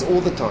internet. It happens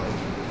all the time.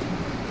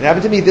 It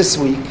happened to me this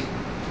week.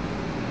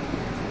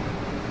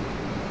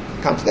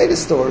 Complicated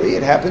story.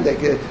 It happened. They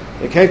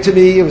came to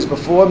me. It was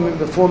before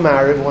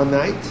marriage one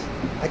night.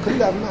 I couldn't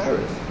have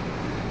married.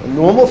 A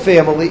normal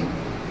family,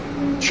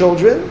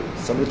 children.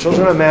 Some of the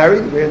children are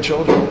married,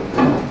 grandchildren.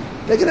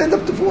 They're going to end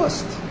up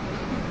divorced.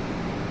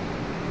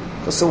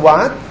 Because of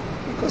what?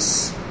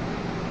 Because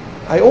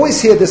I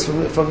always hear this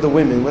from the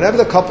women. Whenever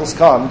the couples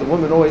come, the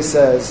woman always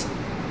says,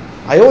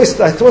 I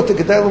thought the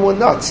Gedalim were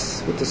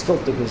nuts with this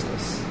filter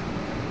business.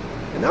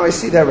 And now I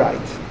see they're right.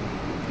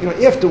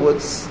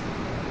 Afterwards,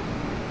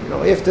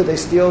 after they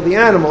steal the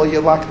animal,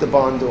 you lock the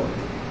barn door.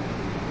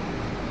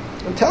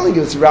 I'm telling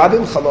you, it's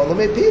Rabim Chalolam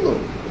Epilu.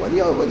 What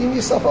are you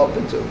yourself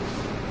open to?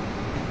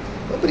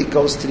 Nobody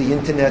goes to the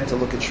internet to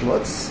look at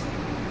schmutz.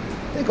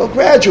 They go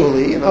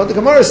gradually. The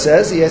Gemara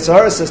says,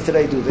 Yesahara says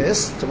today do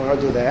this, tomorrow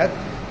do that.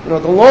 The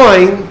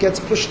line gets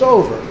pushed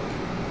over.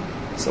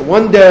 So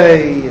one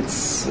day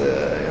it's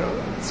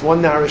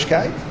one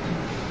narishkeit.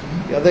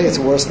 The other day it's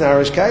worse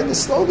narishkeit. And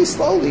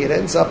slowly it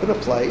ends up in a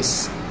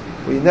place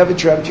where you never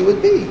dreamt you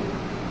would be.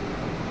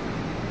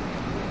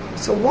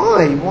 So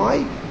why in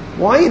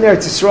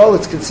Eretz Yisrael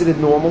it's considered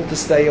normal to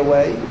stay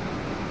away?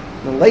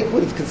 In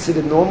Lakewood it's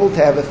considered normal to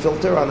have a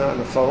filter on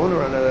a phone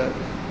or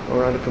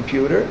on a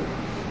computer.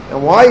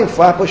 And why in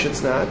Flatbush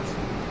it's not?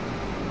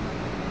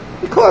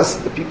 Because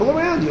the people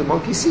around you,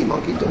 monkey see,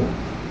 monkey do.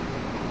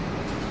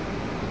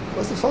 What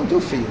does the phone do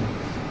for you?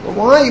 Well,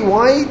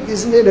 why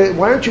isn't it?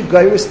 Why aren't you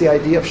gyrus the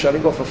idea of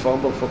shutting off a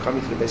phone before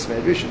coming to the Beis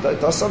Medrash? It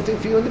does something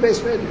for you in the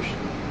Beis Medrash.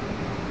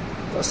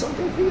 It does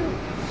something for you.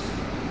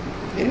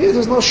 And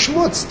there's no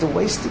schmutz to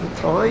wasting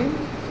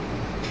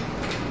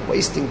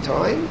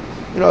time.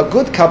 A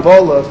good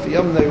Kabbalah for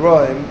Yom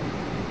Neiroim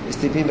is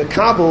to be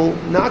mekabel,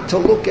 not to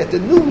look at the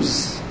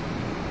news.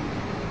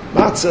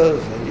 Matzav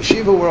and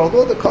yeshiva world,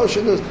 all the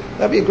kosher news.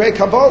 That'd be a great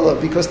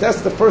Kabbalah, because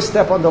that's the first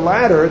step on the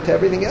ladder to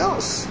everything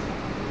else.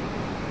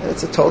 And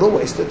it's a total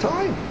waste of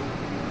time.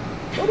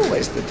 Total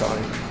waste of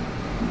time.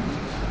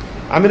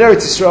 I'm in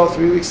Eretz Yisrael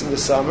 3 weeks in the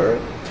summer,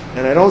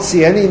 and I don't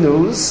see any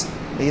news.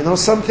 And you know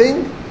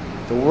something?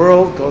 The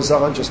world goes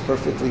on just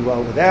perfectly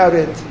well without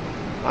it.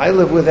 I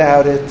live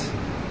without it.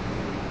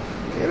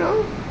 You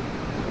know?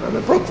 I'm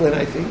in Brooklyn,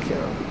 I think, you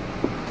know.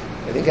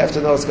 I think I have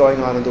to know what's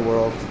going on in the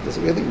world. Does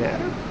it really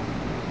matter?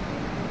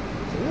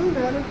 Does it really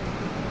matter?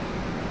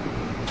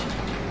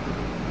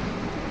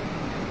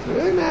 Does it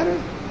really matter?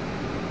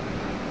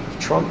 If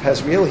Trump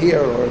has real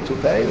hair or a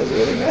toupee, does it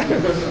really matter?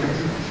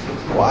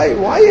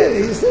 Why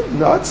is it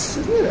nuts?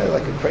 Isn't it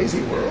like a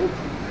crazy world?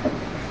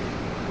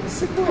 It's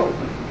a sick world.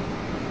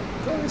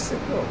 Very sick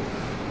world.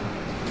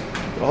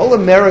 The whole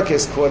America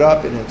is caught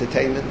up in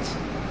entertainment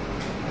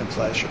and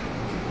pleasure.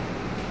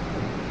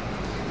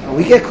 And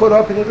we get caught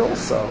up in it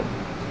also.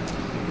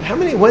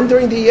 When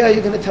during the year are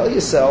you going to tell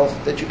yourself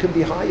that you can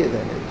be higher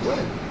than it?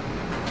 When?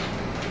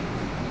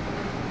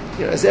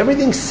 You know, as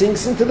everything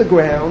sinks into the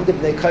ground, the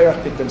Bnei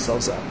Korach pick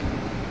themselves up.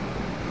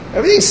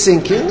 Everything's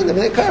sinking, and the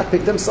Bnei Korach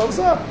pick themselves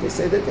up. They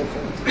say they're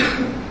different.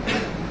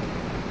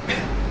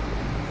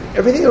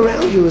 Everything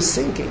around you is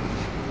sinking.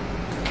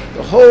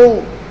 The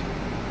whole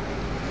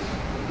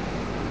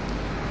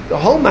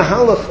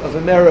mahalach of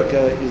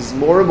America is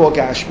more and more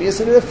gashmias,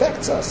 and it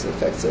affects us. It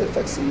affects the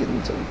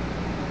Yidden too.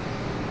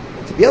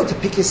 And to be able to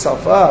pick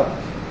yourself up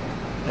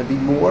and be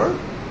more,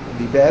 and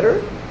be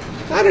better,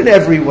 not in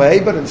every way,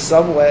 but in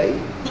some way,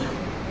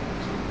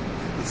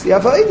 it's the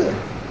Avodah.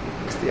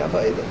 It's the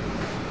Avodah.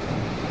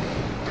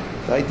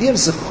 The idea of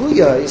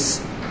zechuya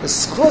is, the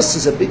schus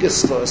is a bigger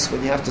schus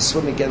when you have to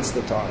swim against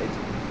the tide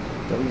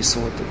than when you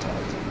swim with the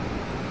tide.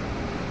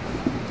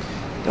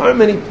 There aren't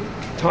many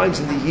times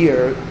in the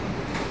year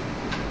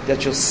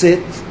that you'll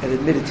sit and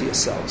admit it to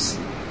yourselves.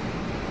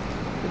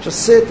 That you'll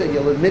sit and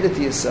you'll admit it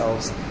to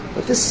yourselves.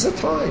 But this is a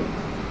time.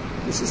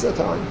 This is a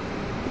time.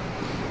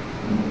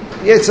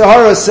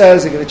 Yetzirah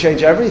says you're going to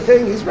change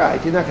everything. He's right.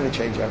 You're not going to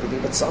change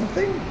everything. But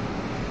something.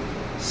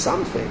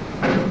 Something.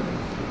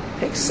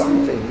 Take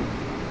something.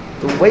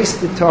 The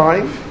wasted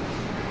time,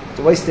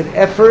 the wasted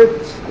effort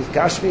with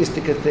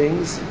gashmiistic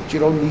things that you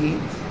don't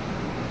need.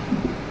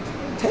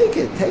 Take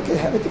it,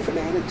 have a different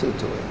attitude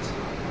to it.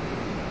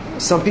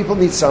 Some people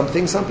need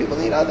something, some people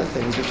need other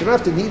things, but you don't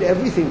have to need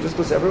everything just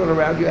because everyone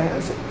around you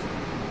has it.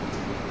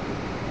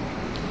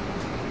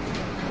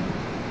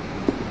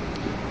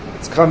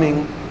 It's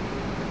coming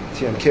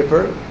to Yom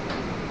Kippur.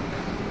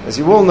 As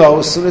you all know,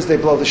 as soon as they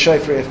blow the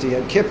shofar after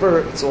Yom Kippur,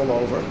 it's all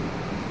over.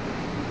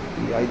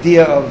 The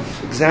idea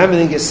of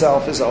examining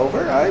yourself is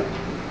over, right?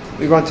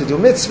 We want to do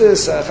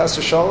mitzvahs, chas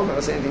v'shalom, I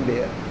don't say anything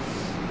bad.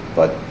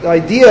 But the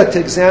idea to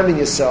examine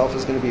yourself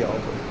is going to be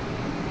over.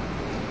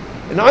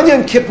 And on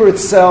Yom Kippur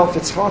itself,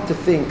 it's hard to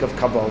think of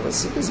Kabbalah.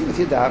 So busy with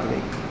your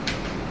davening.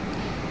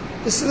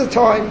 This is the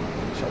time,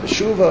 Shabbos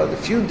Shuvah, the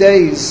few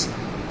days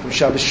from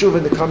Shabbos Shuvah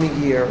in the coming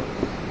year,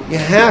 you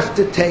have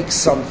to take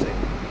something.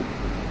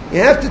 You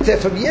have to take,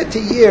 from year to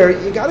year,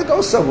 you got to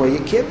go somewhere.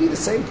 You can't be the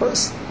same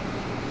person.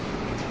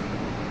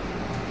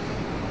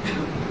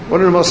 One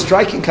of the most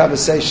striking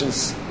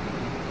conversations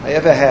I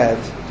ever had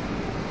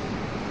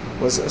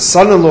was a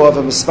son-in-law of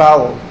a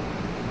mispalel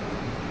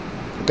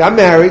who got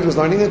married, was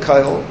learning in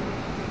Kollel.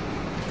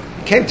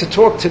 He came to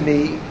talk to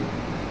me,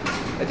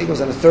 I think it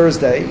was on a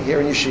Thursday, here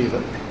in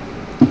Yeshiva.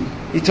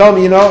 He told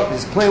me,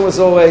 his plan was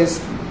always,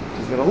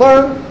 he's going to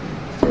learn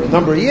for a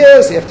number of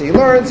years. After he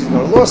learns, he's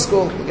going to law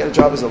school, he'll get a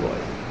job as a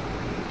lawyer.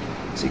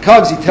 So he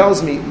comes, he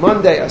tells me,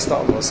 Monday I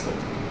start law school.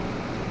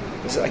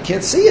 I said, I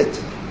can't see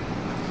it.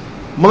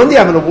 Monday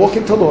I'm going to walk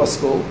into law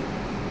school,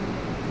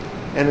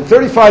 and in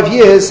 35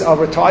 years I'll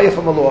retire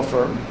from a law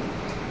firm.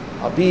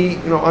 I'll be,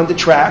 on the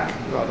track.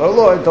 I'll go to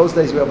law. In those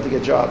days we were able to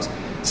get jobs.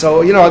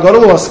 So, I'll go to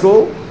law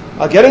school,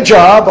 I'll get a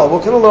job, I'll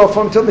work in a law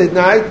firm till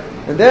midnight,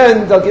 and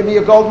then they'll give me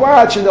a gold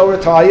watch and they'll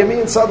retire me,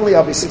 and suddenly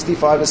I'll be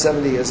 65 or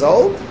 70 years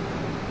old.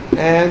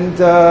 And,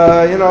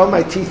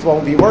 my teeth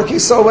won't be working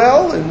so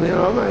well, and,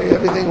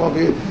 everything I'll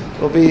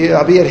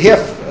be at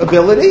half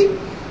ability.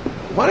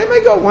 Why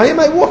am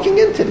I walking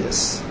into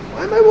this?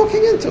 Why am I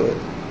walking into it?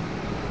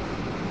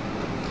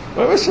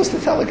 What am I supposed to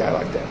tell a guy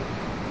like that?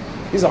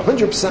 He's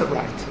 100%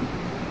 right.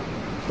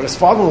 But his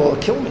father-in-law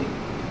will kill me.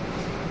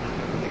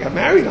 They got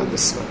married on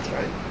this month,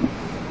 right?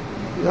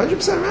 He's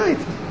 100% right.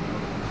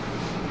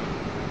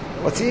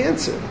 What's the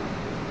answer?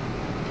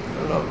 I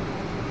don't know.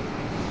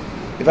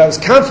 If I was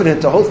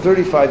confident the whole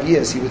 35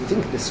 years he would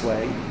think this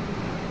way,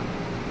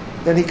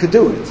 then he could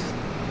do it.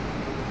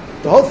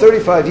 The whole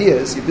 35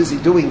 years you're busy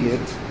doing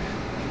it,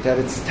 that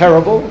it's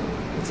terrible,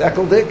 it's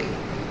ekeldik,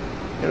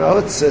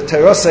 it's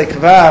terosei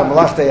kvar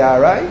malachtei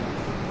arai,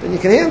 then you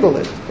can handle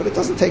it. But it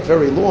doesn't take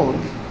very long.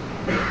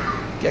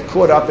 Get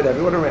caught up in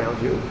everyone around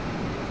you.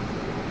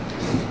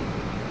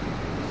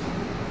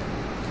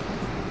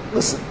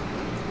 Listen,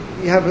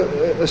 you have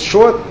a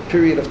short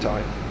period of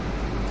time.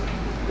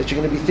 that you're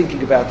going to be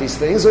thinking about these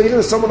things, or even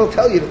if someone will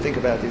tell you to think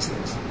about these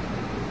things.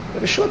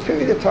 But a short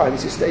period of time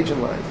is your stage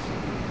in life.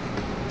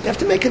 You have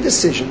to make a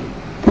decision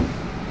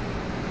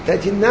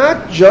that you're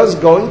not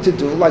just going to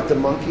do like the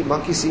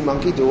monkey see,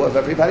 monkey do of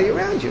everybody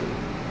around you.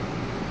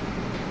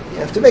 You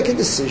have to make a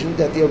decision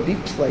that there'll be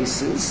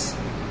places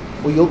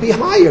where you'll be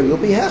higher, you'll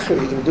be hecher.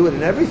 You're going to do it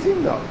in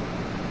everything? No.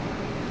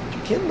 But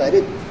you can't let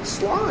it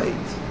slide.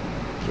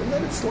 You can't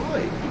let it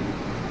slide.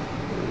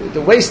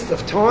 The waste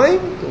of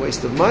time, the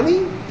waste of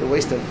money, the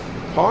waste of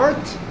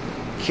heart,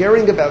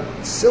 caring about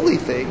silly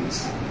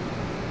things.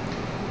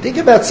 Think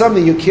about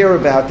something you care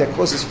about that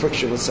causes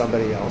friction with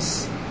somebody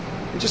else,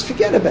 and just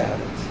forget about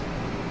it.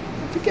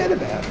 Forget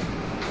about it.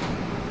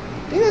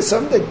 Think of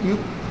something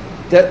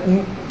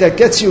that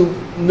gets you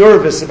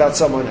nervous about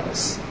someone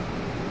else.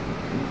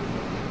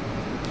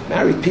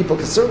 Married people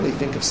can certainly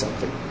think of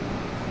something.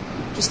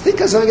 Just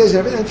think of something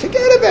and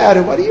forget about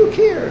it. Why do you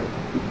care?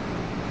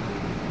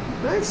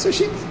 Right? So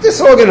she's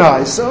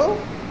disorganized, so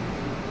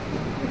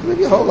you can live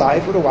your whole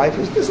life with a wife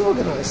who's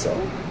disorganized, so.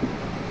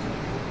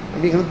 I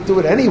mean, you're going to do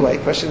it anyway.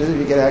 Question is, if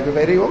you get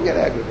aggravated, you won't get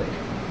aggravated.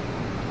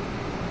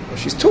 Well,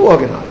 she's too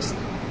organized.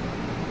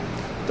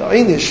 The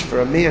einish for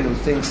a man who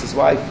thinks his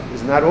wife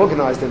is not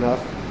organized enough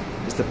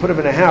is to put him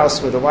in a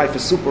house where the wife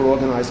is super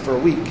organized for a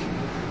week.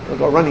 He'll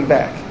go running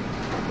back,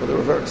 or the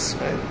reverse,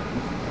 right?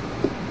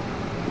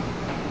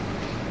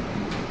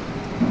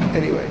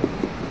 Anyway,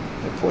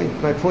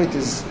 my point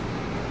is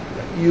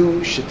that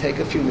you should take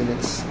a few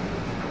minutes,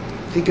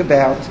 think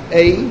about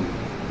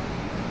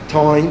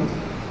time,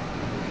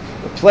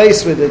 a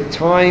place where the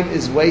time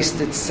is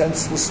wasted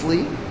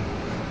senselessly,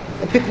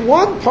 and pick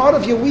one part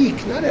of your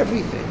week, not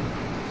everything.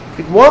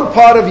 Pick one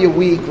part of your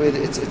week where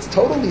it's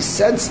totally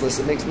senseless,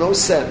 it makes no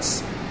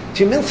sense.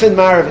 To Milchin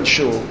Marav in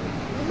Shul, it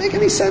doesn't make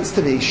any sense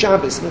to me.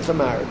 Shabbos, Milchin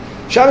Marav.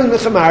 Shabbos,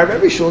 Milchin Marav,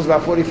 every shul is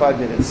about 45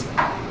 minutes.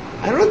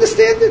 I don't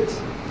understand it.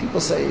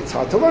 People say, it's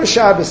hard to learn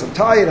Shabbos, I'm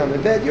tired, I'm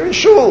in bed. You're in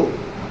shul.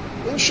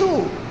 You're in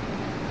shul.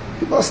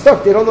 People are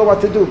stuck, they don't know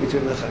what to do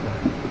between Milchin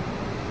Marav.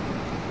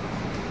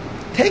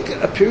 Take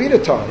a period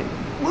of time,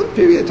 one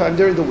period of time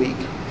during the week,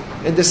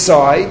 and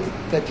decide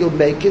that you'll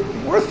make it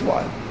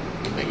worthwhile.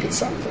 You'll make it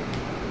something.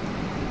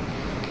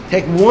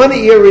 Take one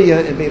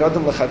area in Beit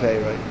Adam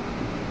L'Chaveiroi,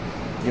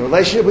 your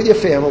relationship with your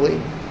family,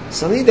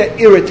 something that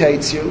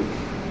irritates you.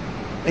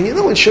 And in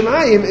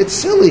Shemayim, it's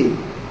silly.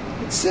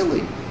 It's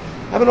silly.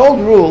 I have an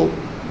old rule.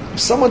 If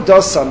someone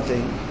does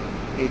something,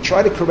 and you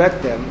try to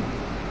correct them,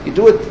 you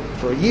do it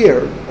for a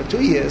year or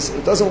 2 years,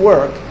 it doesn't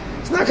work,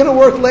 it's not going to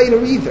work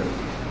later either.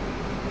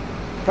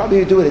 Probably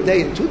you do it a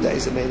day and 2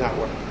 days, it may not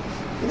work.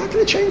 You're not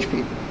going to change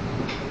people.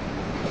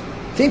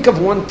 Think of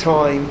one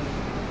time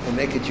and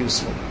make it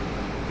useful.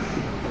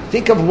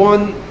 Think of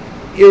one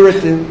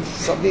irritant,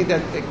 something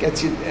that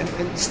gets you,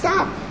 and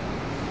stop.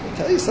 And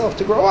tell yourself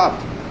to grow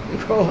up. You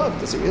grow up.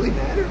 Does it really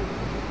matter?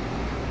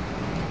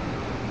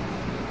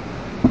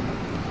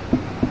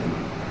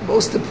 And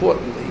most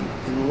importantly,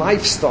 in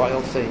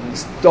lifestyle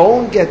things,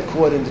 don't get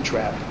caught in the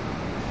trap.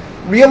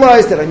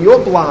 Realize that on your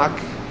block,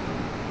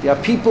 there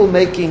are people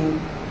making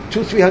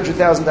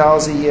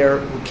 $200,000-$300,000 a year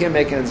who can't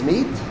make ends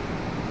meet,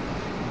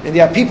 and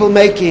there are people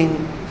making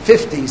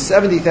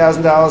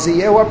 $50,000-$70,000 a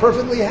year who are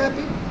perfectly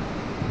happy.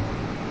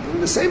 They're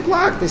in the same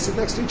block. They sit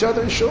next to each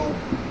other in shul.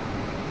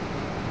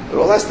 It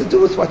all has to do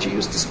with what you're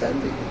used to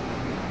spending.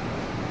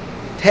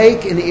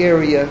 Take an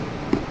area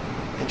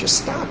and just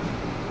stop.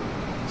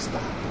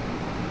 Stop.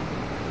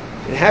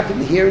 It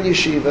happened here in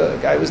yeshiva.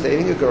 A guy was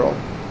dating a girl,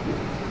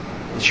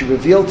 and she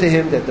revealed to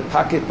him that the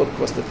pocketbook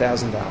cost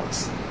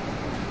 $1,000.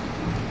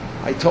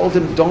 I told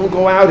him, don't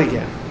go out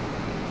again.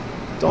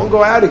 Don't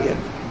go out again.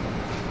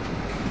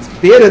 It's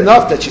bad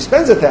enough that she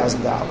spends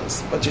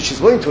 $1,000, but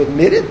she's willing to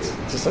admit it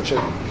to such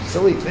a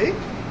silly thing.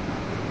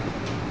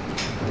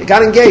 They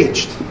got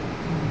engaged.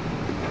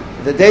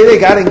 The day they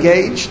got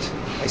engaged,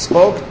 I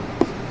spoke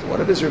to one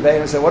of his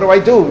rebbeim and said, what do I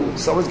do?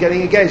 Someone's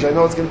getting engaged. I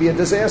know it's going to be a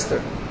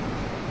disaster.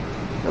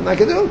 I'm not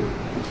going to do.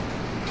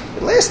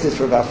 It lasted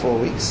for about 4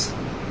 weeks,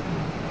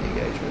 the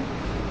engagement.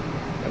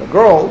 And a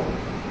girl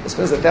that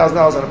spends $1,000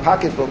 on a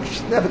pocketbook,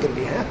 she's never going to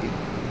be happy.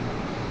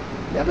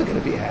 Never going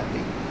to be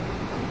happy.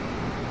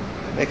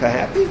 Make her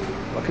happy?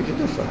 What could you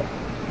do for her?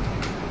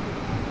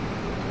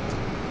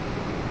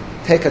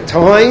 Take a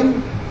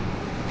time,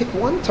 pick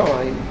one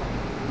time,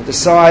 and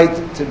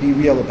decide to be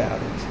real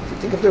about it. If you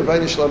think of the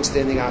Rebbeinu Shalom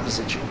standing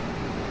opposite you,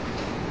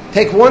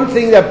 take one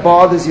thing that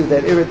bothers you,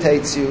 that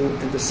irritates you,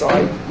 and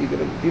decide you're going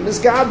to be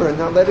misgaber and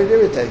not let it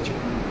irritate you.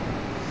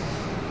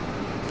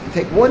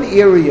 Take one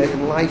area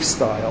in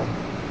lifestyle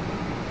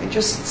and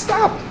just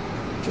stop.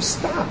 Just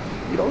stop.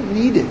 You don't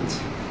need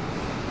it.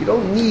 You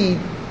don't need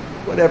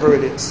whatever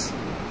it is.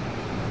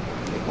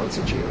 Take one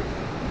such area.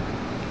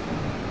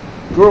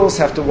 Girls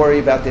have to worry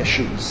about their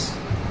shoes.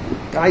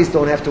 Guys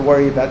don't have to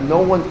worry about.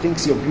 No one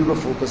thinks you're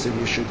beautiful because of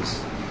your shoes.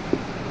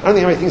 I don't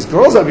think anybody thinks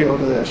girls are beautiful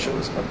because of their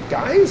shoes, but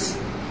guys,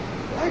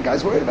 why are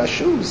guys worried about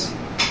shoes?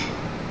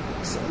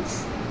 Makes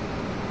sense.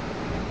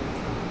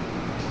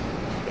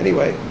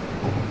 Anyway,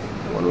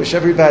 I want to wish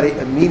everybody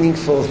a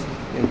meaningful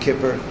Yom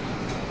Kippur.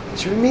 It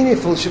should be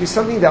meaningful. It should be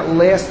something that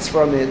lasts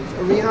from it,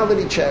 a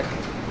reality check.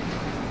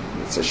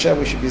 It's Hashem,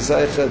 we should be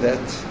Zaycha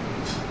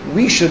that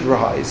we should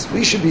rise.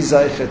 We should be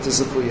Zaycha to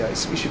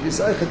Zechuyos. We should be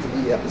Zaycha to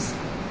be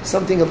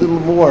something a little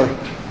more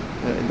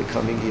in the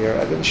coming year.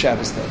 I've been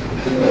Shabbos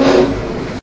time.